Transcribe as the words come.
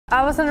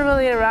I wasn't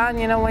really around,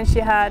 you know, when she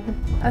had,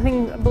 I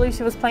believe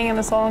she was playing in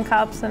the Solon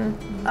Cups, and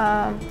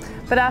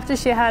but after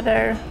she had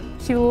her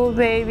cute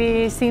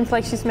baby, it seems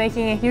like she's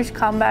making a huge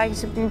comeback.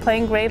 She's been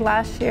playing great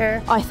last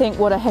year. I think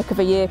what a heck of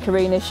a year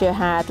Karine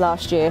had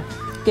last year,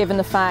 given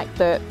the fact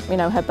that, you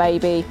know, her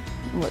baby,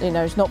 you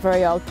know, is not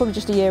very old, probably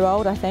just a year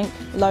old, I think,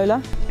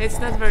 Lola. It's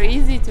not very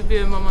easy to be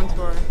a mom on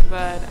tour,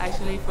 but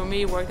actually for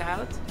me it worked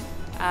out.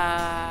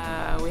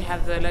 We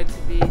have the luck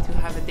to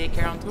have a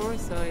daycare on tour,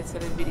 so it's a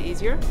little bit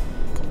easier.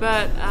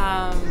 But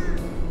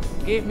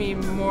gave me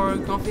more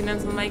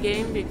confidence on my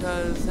game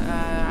because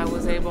I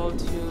was able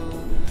to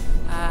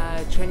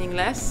training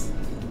less,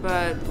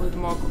 but with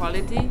more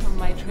quality on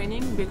my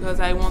training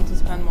because I want to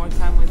spend more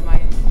time with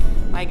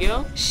my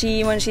girl.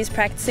 When she's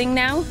practicing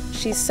now,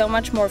 she's so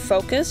much more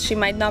focused. She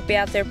might not be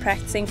out there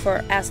practicing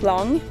for as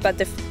long, but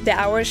the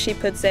hours she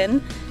puts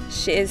in,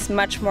 she is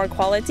much more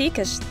quality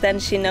because then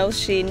she knows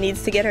she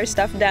needs to get her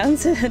stuff done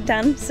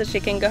so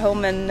she can go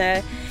home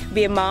and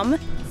be a mom.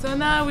 So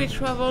now we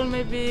travel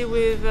maybe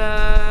with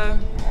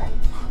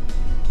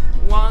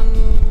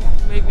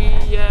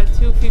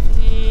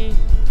 250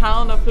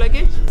 pounds of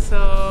luggage.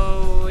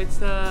 So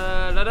it's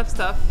a lot of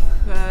stuff.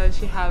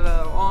 She has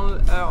her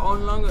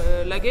own long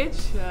luggage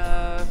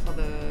for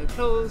the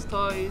clothes,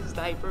 toys,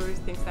 diapers,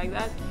 things like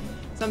that.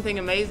 Something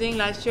amazing.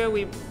 Last year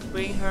we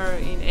bring her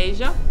in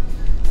Asia.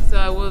 So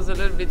I was a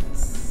little bit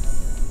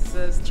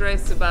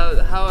stressed about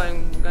how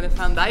I'm gonna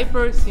find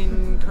diapers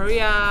in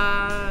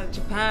Korea,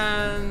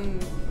 Japan,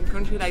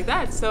 country like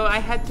that. So I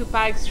had to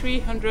pack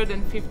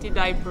 350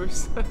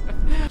 diapers.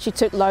 She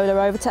took Lola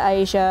over to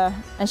Asia,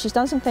 and she's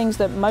done some things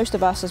that most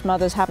of us as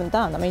mothers haven't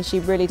done. I mean,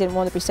 she really didn't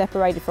want to be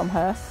separated from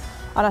her,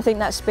 and I think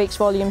that speaks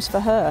volumes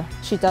for her.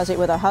 She does it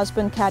with her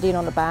husband caddying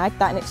on the bag.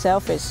 That in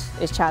itself is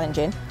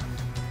challenging.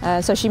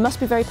 So she must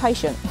be very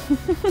patient.